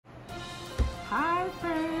Hi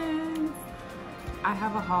friends! I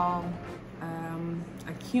have a haul,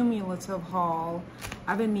 a cumulative haul.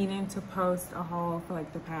 I've been meaning to post a haul for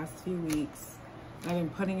like the past few weeks. I've been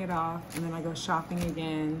putting it off and then I go shopping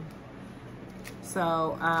again.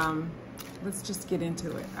 So let's just get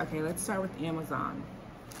into it. Okay, let's start with Amazon.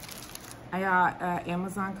 I got an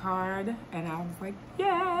Amazon card and I was like,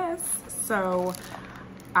 yes! So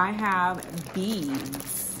I have beads,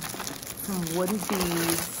 some wooden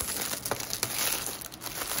beads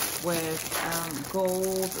with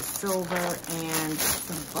gold, silver, and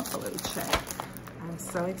some buffalo check. I'm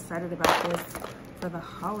so excited about this for the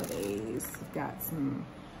holidays. We've got some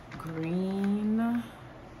green,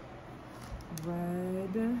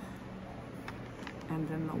 red, and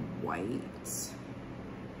then the white.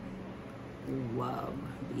 Love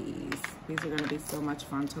these. These are gonna be so much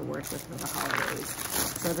fun to work with for the holidays.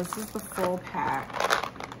 So this is the full pack.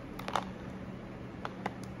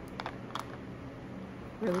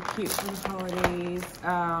 Really cute for the holidays.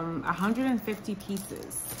 150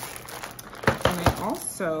 pieces. And I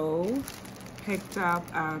also picked up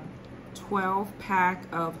a 12 pack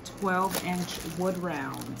of 12-inch wood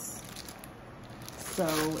rounds. So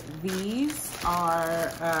these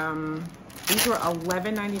are, these were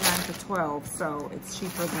 $11.99 for 12, so it's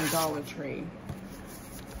cheaper than DollarTree.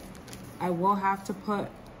 I will have to put,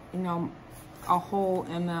 you know, a hole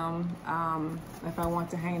in them if I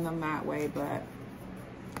want to hang them that way, but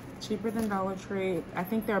cheaper than DollarTree. I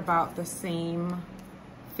think they're about the same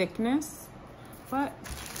thickness, but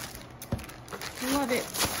love it.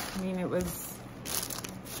 I mean, it was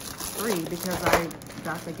free because I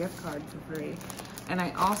got the gift card for free. And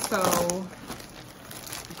I also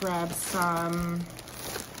grabbed some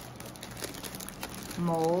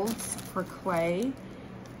molds for clay.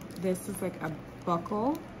 This is like a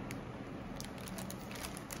buckle.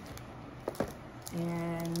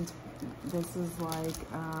 And this is like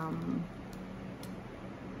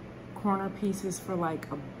corner pieces for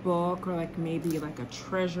like a book or like maybe like a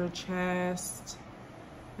treasure chest,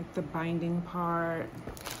 like the binding part.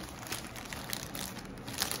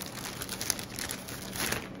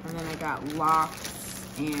 And then I got locks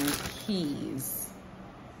and keys.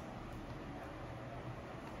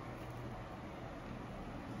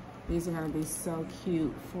 These are gonna be so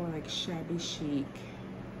cute for like shabby chic,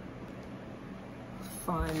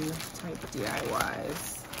 fun type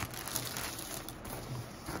DIYs.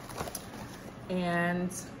 And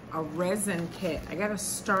a resin kit. I got a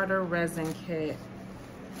starter resin kit.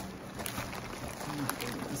 Oh my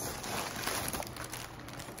goodness.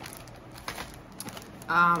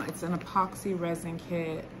 It's an epoxy resin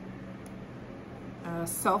kit.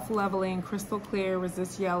 Self-leveling, crystal clear,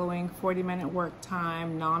 resist yellowing, 40-minute work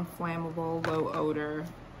time, non-flammable, low odor.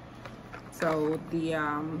 So the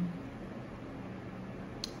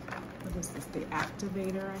what is this? The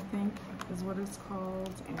activator, I think, is what it's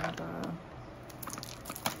called. And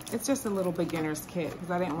it's just a little beginner's kit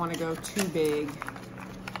because I didn't want to go too big,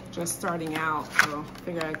 just starting out. So I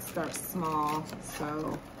figured I'd start small.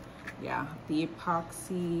 So yeah, the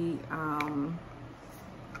epoxy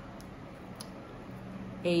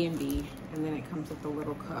A and B, and then it comes with the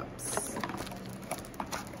little cups.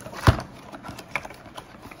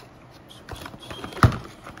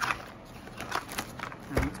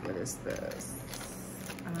 What is this?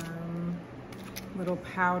 Little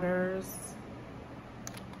powders,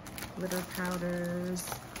 glitter powders,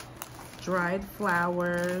 dried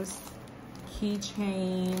flowers,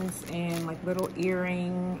 keychains, and like little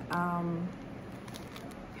earring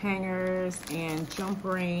hangers and jump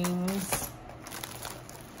rings.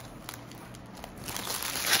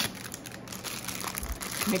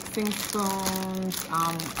 Mixing spoons,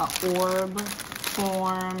 a orb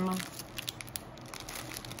form,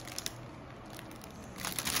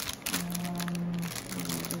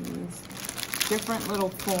 different little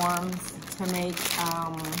forms to make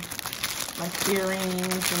like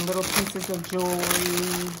earrings and little pieces of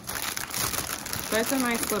jewelry. So it's a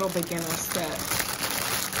nice little beginner set.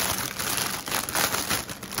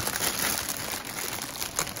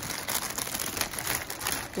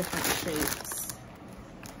 Different shapes.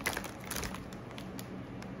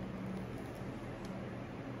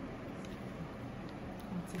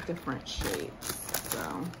 Lots of different shapes.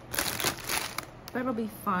 So that'll be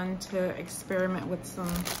fun to experiment with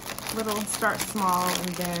some little, start small, and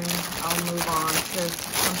then I'll move on to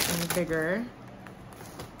something bigger.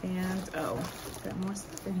 And, oh, got more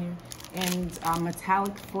stuff in here. And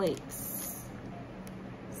metallic flakes.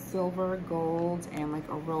 Silver, gold, and like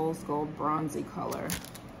a rose gold bronzy color.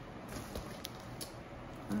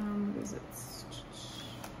 What is it?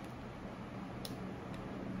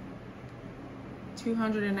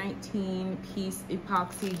 219 piece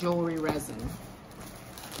epoxy jewelry resin.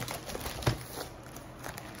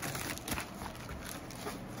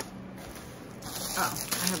 Oh,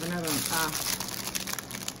 I have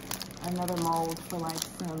another mold for like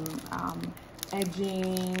some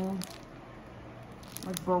edging,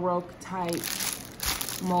 like Baroque type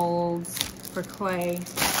molds for clay.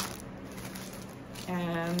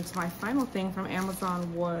 And my final thing from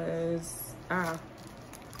Amazon was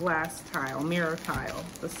glass tile, mirror tile,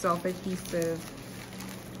 the self-adhesive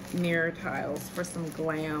mirror tiles for some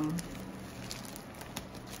glam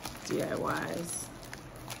DIYs.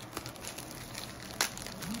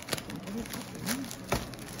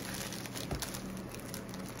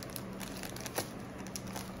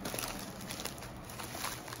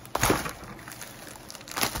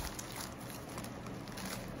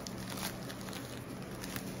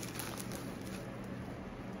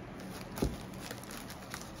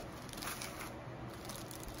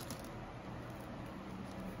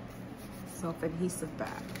 Self-adhesive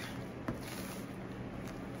back.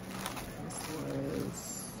 This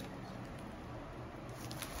was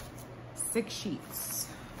 6 sheets.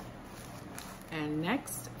 And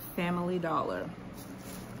next, Family Dollar.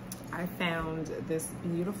 I found this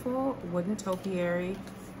beautiful wooden topiary,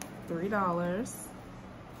 $3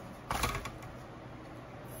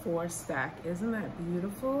 for a stack. Isn't that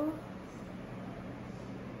beautiful?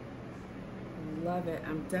 Love it.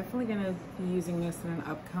 I'm definitely gonna be using this in an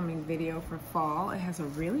upcoming video for fall. It has a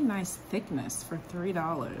really nice thickness for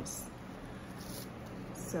 $3.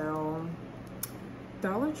 So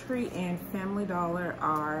DollarTree and Family Dollar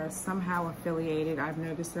are somehow affiliated. I've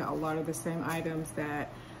noticed that a lot of the same items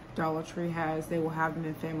that DollarTree has, they will have them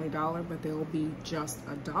in Family Dollar, but they will be just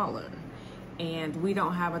 $1. And we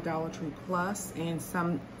don't have a DollarTree Plus, and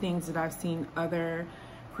some things that I've seen other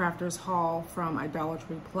crafters haul from a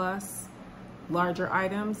DollarTree Plus, larger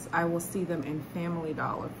items, I will see them in Family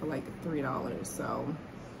Dollar for like $3. So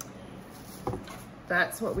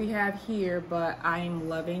that's what we have here, but I am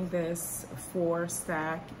loving this 4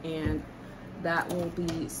 stack, and that will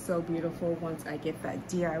be so beautiful once I get that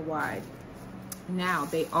DIY. Now,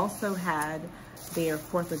 they also had their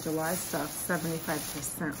 4th of July stuff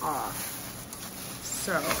 75% off.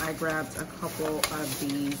 So I grabbed a couple of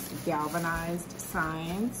these galvanized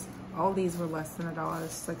signs. All these were less than $1,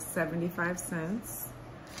 it's like 75 cents.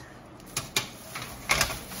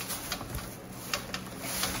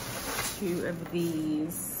 Two of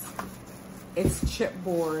these. It's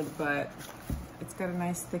chipboard, but it's got a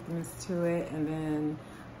nice thickness to it. And then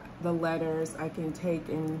the letters I can take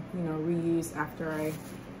and, you know, reuse after I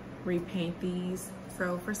repaint these.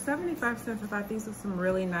 So for 75 cents, I thought these were some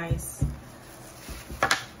really nice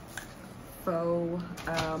faux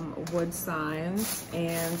wood signs.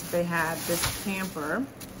 And they have this camper.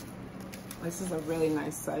 This is a really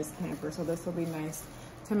nice size camper, so this will be nice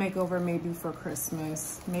to make over maybe for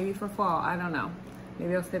Christmas, maybe for fall, I don't know.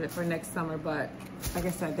 Maybe I'll save it for next summer, but like I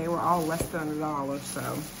said, they were all less than $1,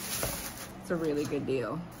 so it's a really good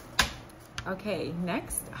deal. Okay,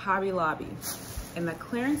 next, Hobby Lobby. In the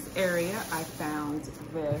clearance area, I found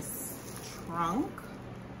this trunk.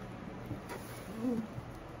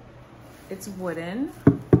 It's wooden.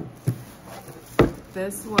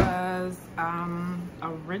 This was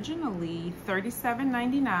originally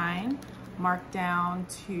 $37.99, marked down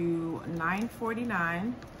to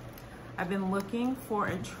 $9.49. I've been looking for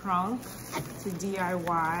a trunk to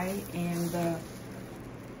DIY, and the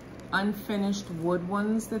unfinished wood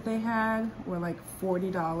ones that they had were like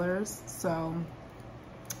 $40. So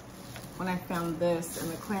when I found this in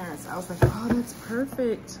the clearance, I was like, oh, that's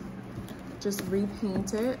perfect. Just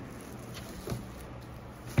repaint it.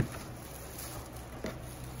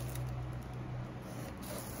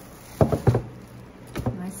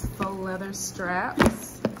 Nice faux leather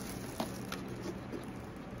straps.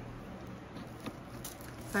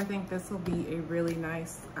 So I think this will be a really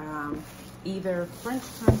nice either French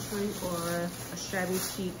country or a shabby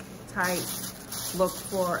chic type look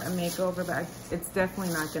for a makeover, but it's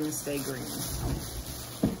definitely not going to stay green.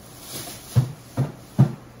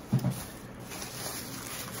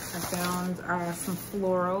 I found some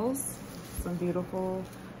florals, some beautiful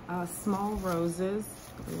small roses.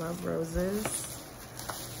 I love roses.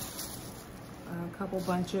 A couple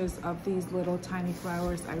bunches of these little tiny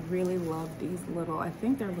flowers. I really love these little, I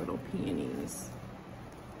think they're little peonies.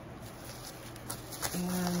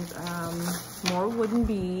 And more wooden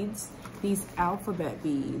beads. These alphabet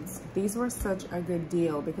beads. These were such a good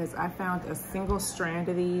deal because I found a single strand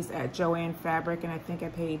of these at Joann Fabric, and I think I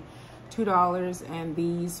paid $2, and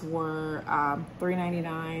these were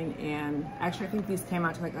 $3.99, and actually I think these came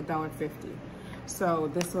out to like $1.50.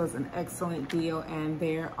 So this was an excellent deal, and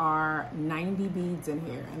there are 90 beads in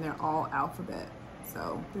here, and they're all alphabet.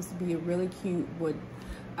 So this would be a really cute, would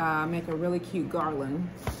make a really cute garland.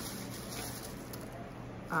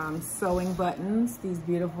 Sewing buttons, these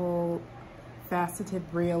beautiful faceted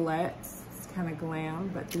briolettes. It's kind of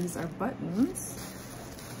glam, but these are buttons.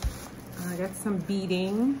 I got some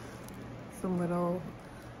beading, some little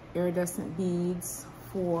iridescent beads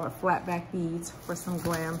for flat back beads for some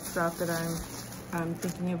glam stuff that I'm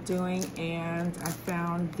thinking of doing. And I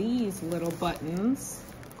found these little buttons,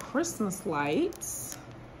 Christmas lights.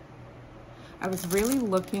 I was really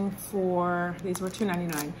looking for, these were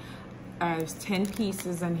 $2.99. There's 10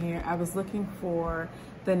 pieces in here. I was looking for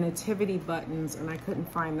the nativity buttons and I couldn't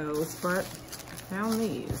find those, but I found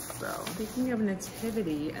these. So speaking of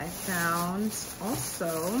nativity, I found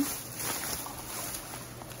also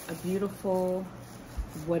a beautiful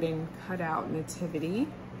wooden cutout nativity.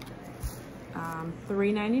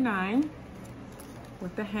 $3.99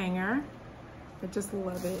 with the hanger. I just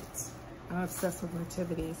love it. I'm obsessed with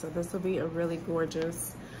nativity, so this will be a really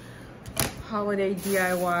gorgeous holiday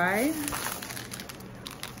DIY.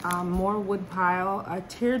 More wood pile,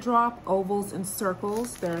 teardrop, ovals, and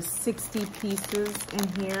circles. There are 60 pieces in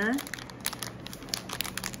here.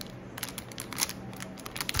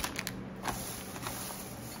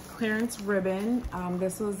 Clearance ribbon.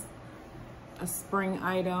 This was a spring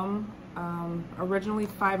item. Originally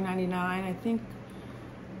 $5.99.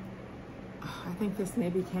 I think this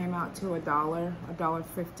maybe came out to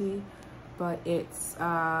 $1.50, but it's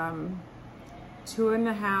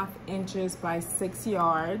 2.5 inches by 6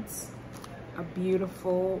 yards. A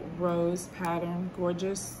beautiful rose pattern,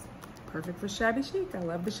 gorgeous, perfect for shabby chic. I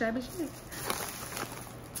love the shabby chic.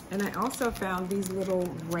 And I also found these little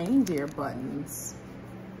reindeer buttons.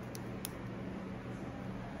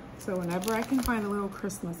 So whenever I can find a little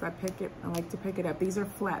Christmas, I like to pick it up. These are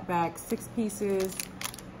flat back, 6 pieces,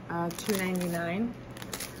 $2.99.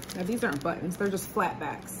 Now these aren't buttons, they're just flat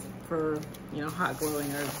backs for, you know, hot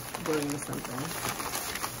gluing or gluing to something.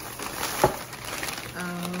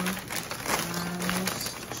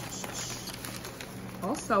 And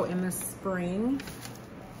also in the spring,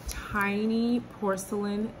 tiny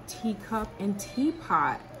porcelain teacup and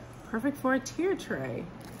teapot, perfect for a tier tray.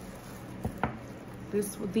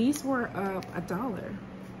 These were $1.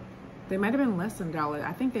 They might have been less than $1.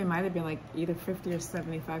 I think they might have been like either 50 or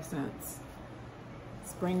 75 cents.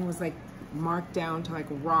 Spring was like marked down to like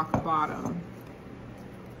rock bottom.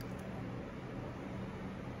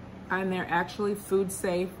 And they're actually food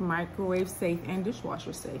safe, microwave safe, and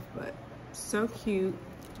dishwasher safe, but so cute.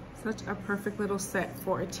 Such a perfect little set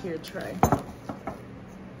for a tier tray.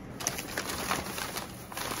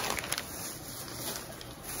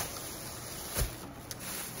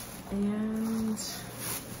 And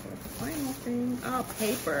the final thing, oh,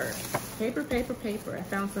 paper. Paper. I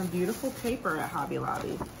found some beautiful paper at Hobby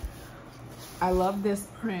Lobby. I love this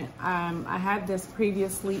print. I had this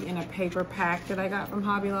previously in a paper pack that I got from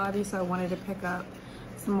Hobby Lobby, so I wanted to pick up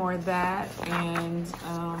some more of that. And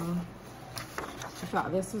I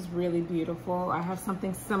thought this was really beautiful. I have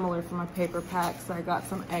something similar from a paper pack, so I got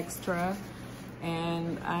some extra.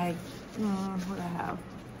 And what do I have?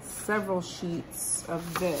 Several sheets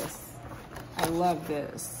of this. I love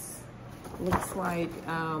this. Looks like,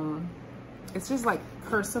 it's just like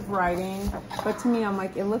cursive writing, but to me, I'm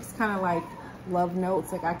like, it looks kind of like love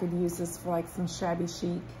notes. Like I could use this for like some shabby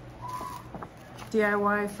chic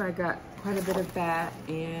DIY, so I got quite a bit of that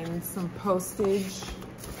and some postage,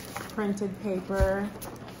 printed paper.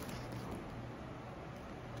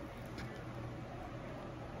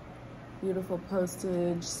 Beautiful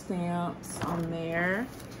postage stamps on there.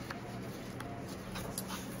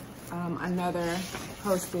 Another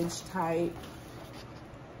postage type,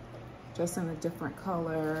 just in a different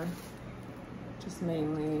color. Just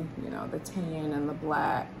mainly, you know, the tan and the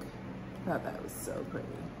black. I thought that was so pretty.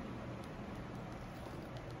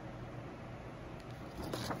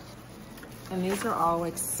 And these are all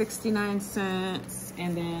like 69 cents.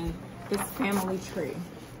 And then this family tree.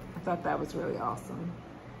 I thought that was really awesome.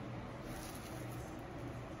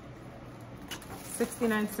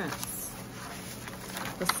 69 cents.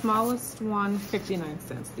 The smallest one, 59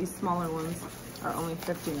 cents. These smaller ones are only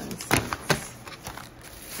 59 cents.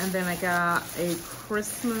 And then I got a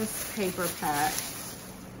Christmas paper pack.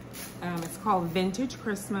 It's called Vintage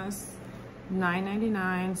Christmas,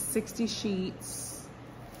 $9.99, 60 sheets.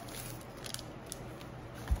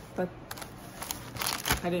 But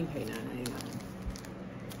I didn't pay $9.99.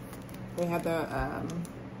 They had the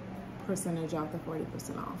percentage off, the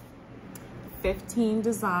 40% off. 15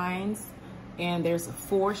 designs, and there's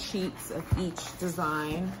 4 sheets of each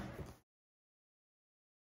design.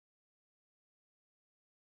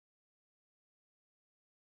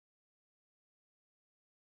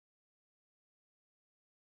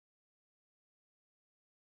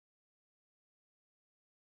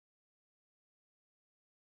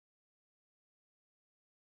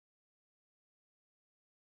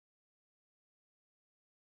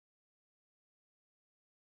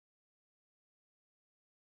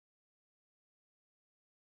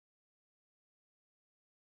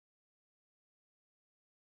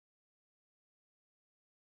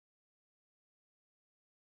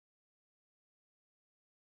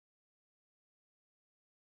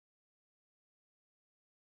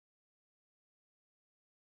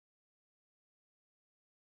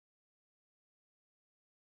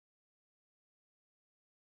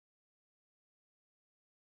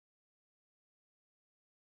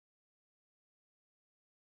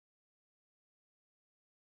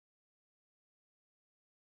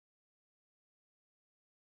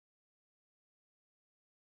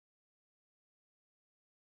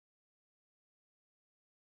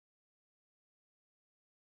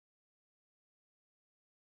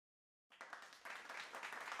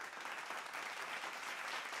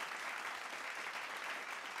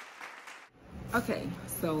 Okay,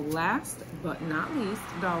 so last but not least,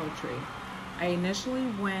 Dollar Tree. I initially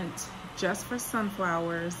went just for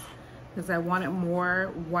sunflowers because I wanted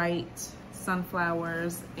more white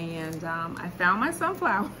sunflowers, and I found my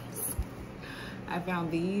sunflowers. I found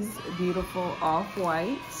these beautiful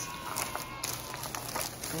off-white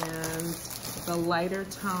and the lighter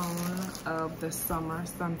tone of the summer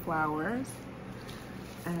sunflowers.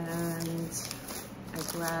 And I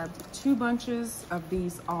grabbed 2 bunches of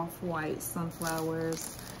these off-white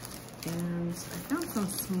sunflowers, and I found some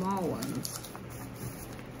small ones.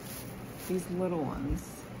 These little ones.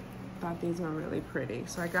 Thought these were really pretty.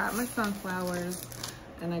 So I got my sunflowers,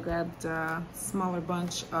 and I grabbed a smaller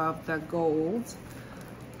bunch of the gold.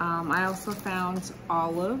 I also found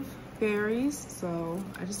olive berries, so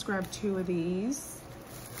I just grabbed 2 of these.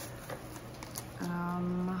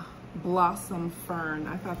 Blossom fern,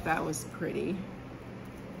 I thought that was pretty.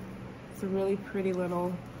 It's a really pretty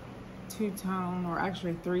little 2-tone, or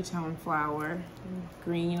actually 3-tone flower.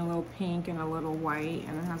 Green, a little pink, and a little white,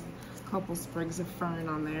 and it has a couple sprigs of fern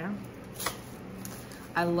on there.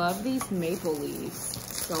 I love these maple leaves,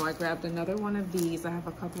 so I grabbed another one of these. I have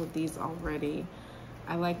a couple of these already.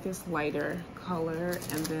 I like this lighter color,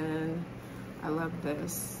 and then I love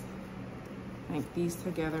this. I think these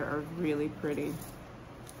together are really pretty.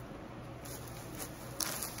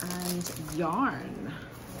 And yarn.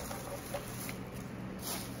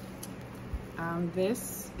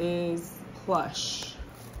 This is plush.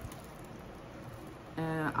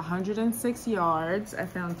 106 yards. I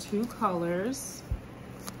found 2 colors.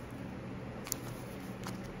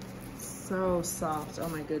 So soft, oh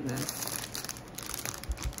my goodness.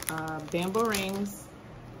 Bamboo rings,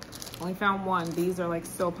 only found 1. These are like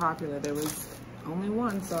so popular. There was only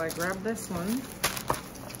 1, so I grabbed this one.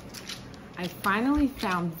 I finally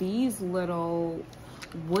found these little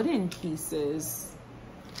wooden pieces.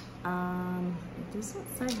 It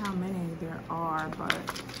doesn't say how many there are, but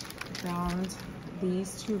I found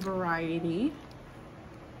these 2 variety.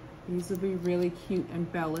 These would be really cute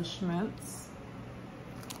embellishments.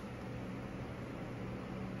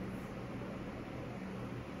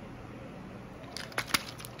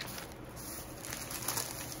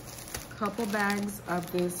 Couple bags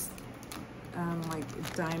of this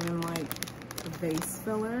like diamond-like vase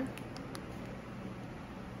filler.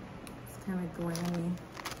 It's kind of glammy.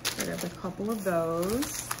 I got a couple of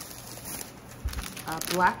those.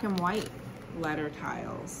 Black and white letter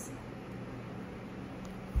tiles.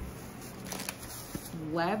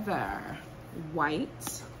 Leather,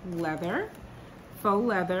 white leather, faux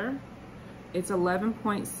leather. It's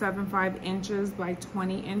 11.75 inches by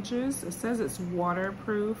 20 inches. It says it's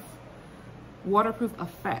waterproof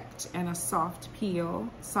effect, and a soft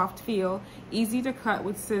feel, easy to cut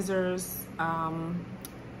with scissors,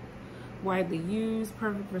 widely used,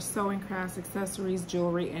 perfect for sewing crafts, accessories,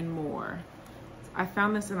 jewelry, and more. I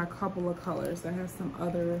found this in a couple of colors. I have some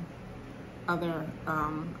other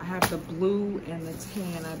I have the blue and the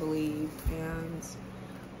tan, I believe, and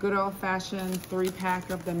good old-fashioned 3-pack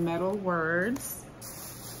of the metal words.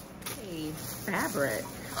 Hey, fabric.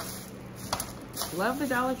 Love the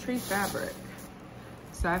Dollar Tree fabric.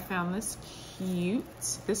 So I found this cute.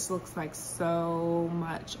 This looks like so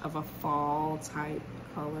much of a fall type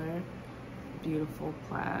color. Beautiful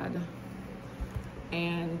plaid.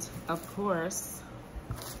 And of course,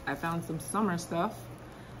 I found some summer stuff.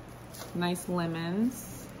 Nice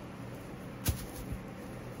lemons.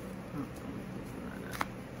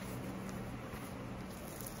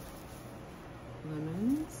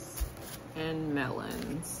 Lemons and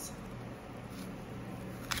melons.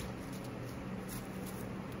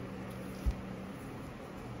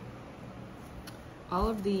 All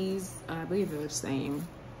of these, I believe they're the same.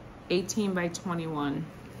 18 by 21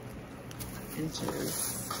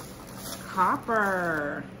 inches.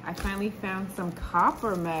 Copper. I finally found some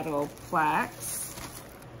copper metal plaques.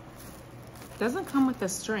 Doesn't come with a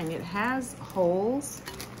string. It has holes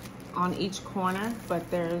on each corner, but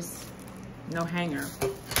there's no hanger.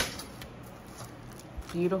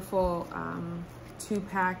 Beautiful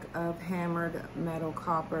 2-pack of hammered metal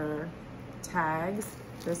copper tags.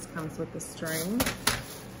 This comes with the string.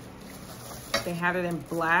 They had it in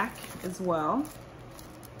black as well.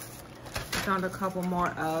 I found a couple more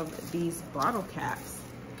of these bottle caps.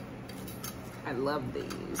 I love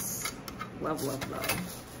these. Love, love,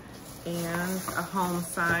 love. And a home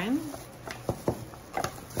sign.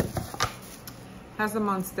 Has a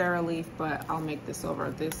monstera leaf, but I'll make this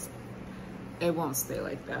over. This, it won't stay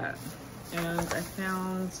like that. And I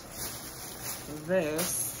found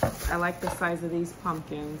this. I like the size of these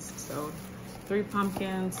pumpkins. So 3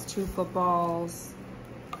 pumpkins, 2 footballs.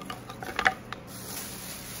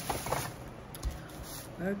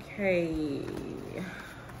 Okay.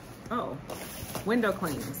 Oh, window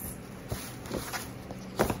clings.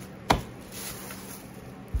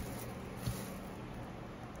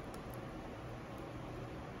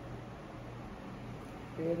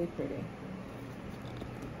 Really pretty.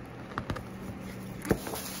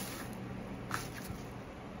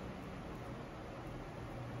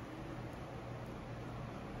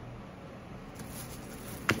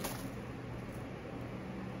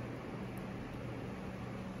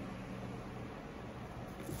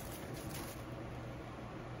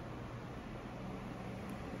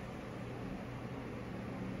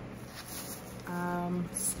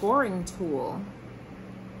 Scoring tool.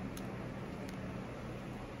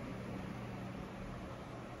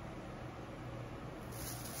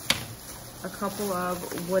 A couple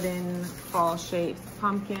of wooden fall shaped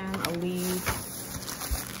pumpkin, a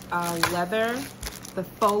leaf, leather, the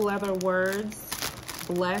faux leather words,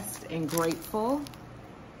 blessed and grateful.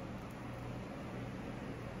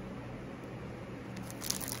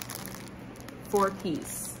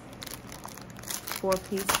 Four-piece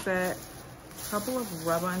set. Couple of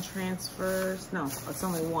rub-on transfers. No, it's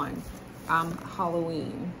only one.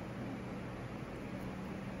 Halloween.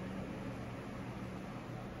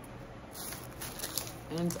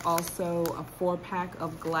 And also a 4-pack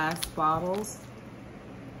of glass bottles.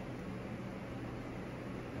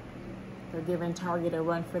 They're giving Target a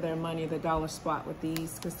run for their money, the dollar spot with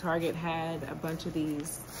these, because Target had a bunch of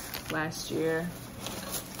these last year.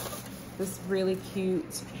 This really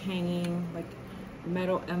cute hanging, like,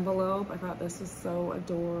 metal envelope. I thought this was so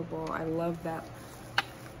adorable. I love that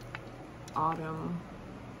autumn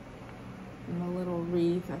and the little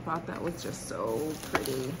wreath. I thought that was just so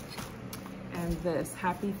pretty. And this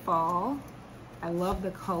happy fall. I love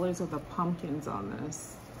the colors of the pumpkins on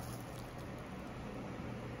this.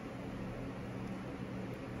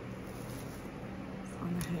 It's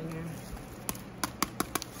on the hanger.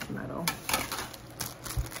 Metal.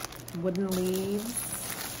 Wooden leaves.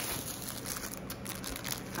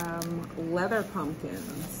 Leather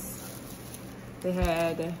pumpkins. They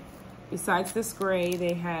had, besides this gray,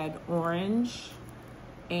 they had orange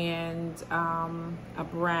and a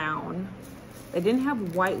brown. They didn't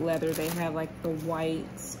have white leather. They had like the white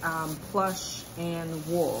plush and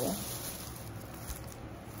wool.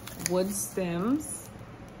 Wood stems.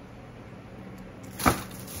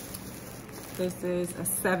 This is a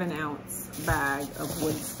 7-ounce bag of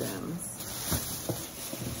wood stems.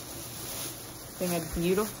 They had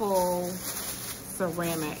beautiful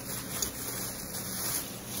ceramic,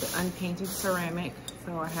 the unpainted ceramic.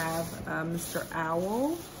 So I have Mr.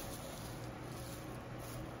 Owl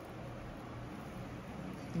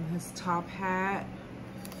and his top hat.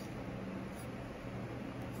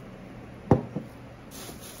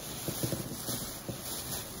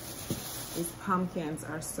 These pumpkins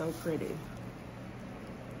are so pretty.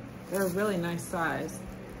 They're a really nice size.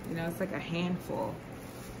 You know, it's like a handful.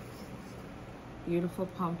 Beautiful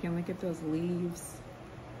pumpkin. Look at those leaves.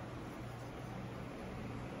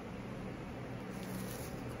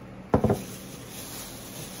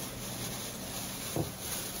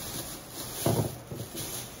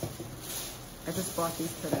 I just bought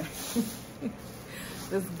these today.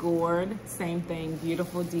 This gourd, same thing.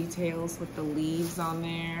 Beautiful details with the leaves on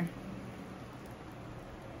there.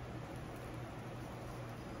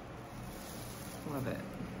 Love it.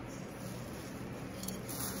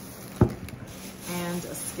 And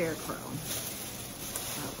a scarecrow.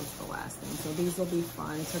 That was the last thing. So these will be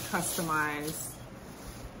fun to customize.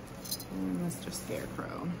 And Mr.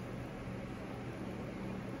 Scarecrow.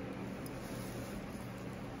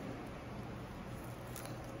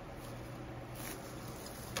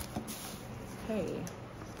 Okay.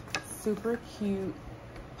 Super cute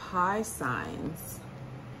pie signs.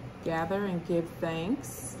 Gather and give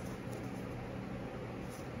thanks.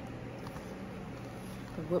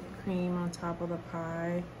 The whipped cream on top of the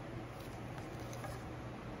pie.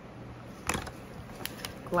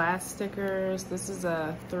 Glass stickers. This is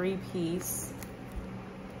a 3-piece.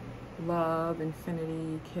 Love,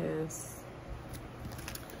 infinity, kiss.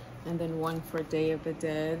 And then one for Day of the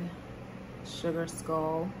Dead. Sugar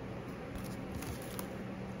skull.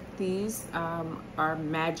 These are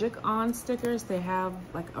magic on stickers. They have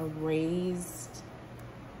like a raised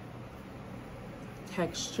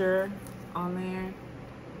texture on there.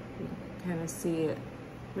 You can kind of see it.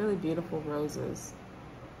 Really beautiful roses.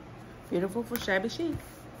 Beautiful for shabby chic.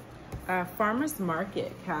 Farmer's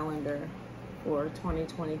Market calendar for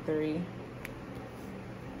 2023.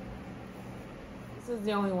 This is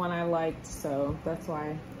the only one I liked, so that's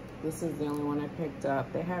why this is the only one I picked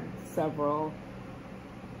up. They had several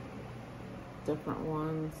different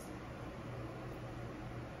ones.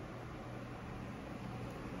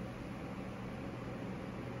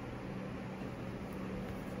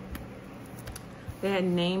 They had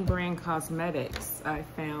name brand cosmetics. I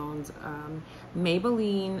found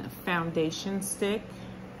Maybelline foundation stick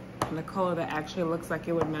in the color that actually looks like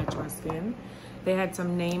it would match my skin. They had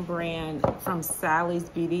some name brand from Sally's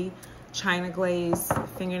Beauty China Glaze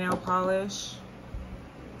fingernail polish.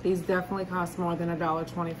 These definitely cost more than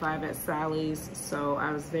 $1.25 at Sally's, so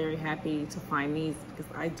I was very happy to find these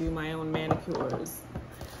because I do my own manicures.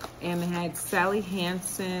 And they had Sally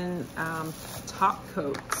Hansen top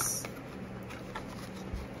coats.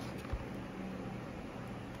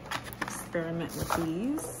 Experiment with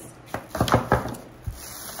these.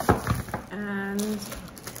 And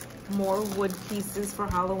more wood pieces for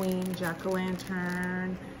Halloween,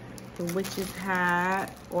 jack-o'-lantern, the witch's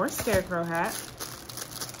hat or scarecrow hat,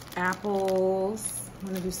 apples. I'm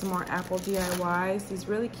gonna do some more apple DIYs. These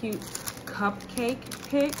really cute cupcake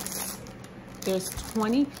picks. There's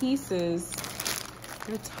 20 pieces.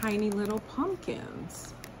 They're tiny little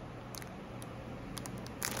pumpkins.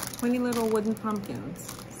 20 little wooden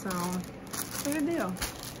pumpkins. So, good deal.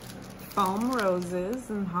 Foam roses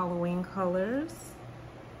in Halloween colors.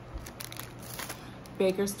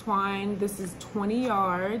 Baker's twine. This is 20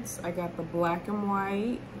 yards. I got the black and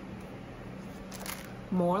white.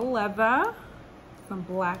 More leather. Some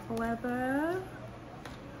black leather.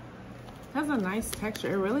 Has a nice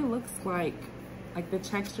texture. It really looks like the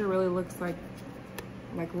texture really looks like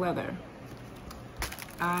leather.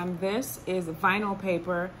 This is vinyl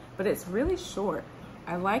paper, but it's really short.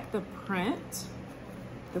 I like the print.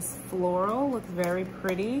 This floral looks very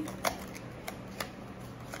pretty.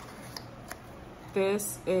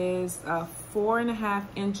 This is 4.5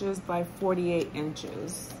 inches by 48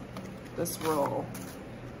 inches, this roll.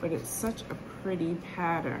 But it's such a pretty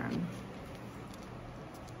pattern.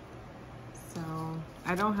 So,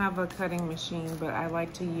 I don't have a cutting machine, but I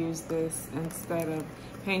like to use this instead of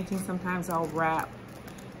painting. Sometimes I'll wrap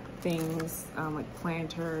things like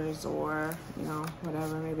planters or, you know,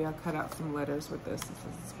 whatever. Maybe I'll cut out some letters with this since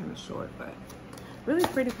it's kind of short, but really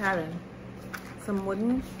pretty pattern. Some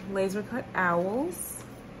wooden laser cut owls.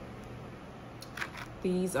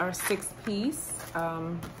 These are 6-piece.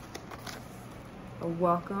 A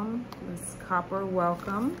welcome, this copper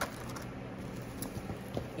welcome.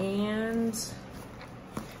 And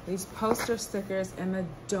these poster stickers and the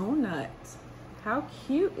donut. How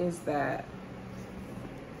cute is that?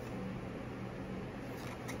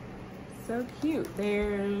 So cute.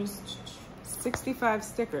 There's 65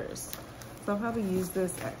 stickers. So I'll probably use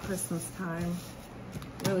this at Christmas time.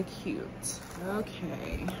 Really cute.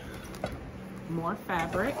 Okay. More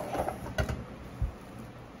fabric.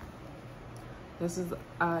 This is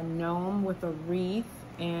a gnome with a wreath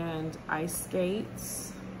and ice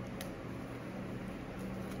skates.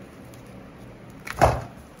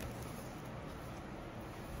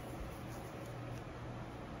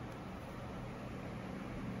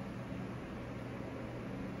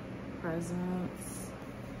 Presents,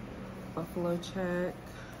 buffalo check,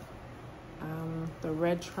 the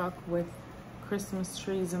red truck with Christmas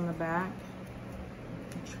trees in the back,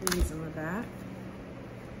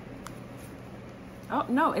 Oh,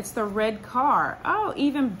 no, it's the red car. Oh,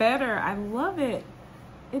 even better, I love it.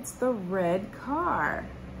 It's the red car.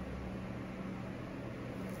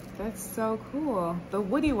 That's so cool. The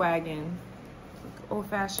Woody wagon,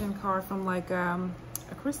 old-fashioned car from like A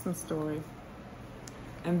Christmas Story.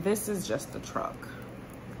 And this is just the truck.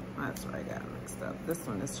 That's where I got mixed up. This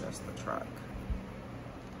one is just the truck.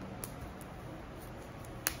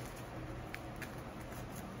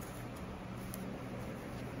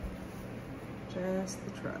 Just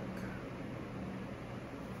the truck.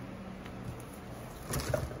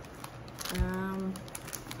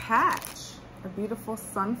 Patch. A beautiful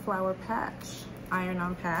sunflower patch.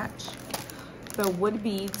 Iron-on patch. The wood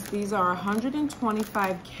beads, these are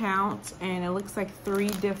 125 count, and it looks like 3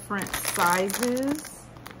 different sizes.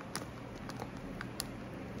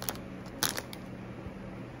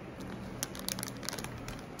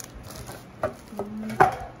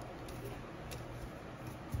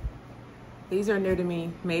 These are new to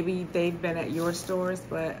me. Maybe they've been at your stores,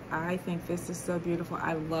 but I think this is so beautiful.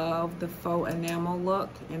 I love the faux enamel look,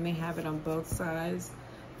 and they have it on both sides.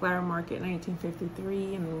 Flower Market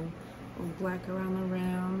 1953, and black around the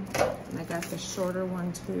rim. And I got the shorter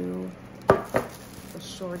one too, the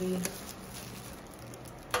shorty.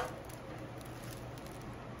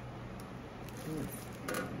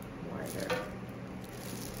 Wider.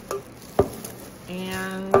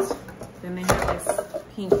 And then they have this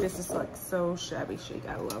pink. This is like so shabby chic.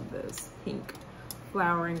 I love this pink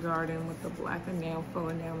flowering garden with the black enamel,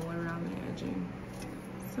 faux enamel around the edging.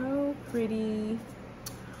 So pretty.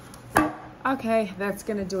 Okay, that's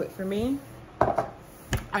gonna do it for me.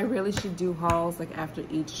 I really should do hauls like after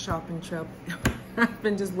each shopping trip. I've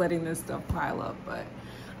been just letting this stuff pile up, but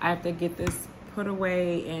I have to get this put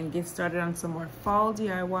away and get started on some more fall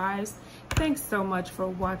DIYs. Thanks so much for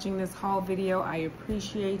watching this haul video. I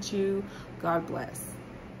appreciate you. God bless.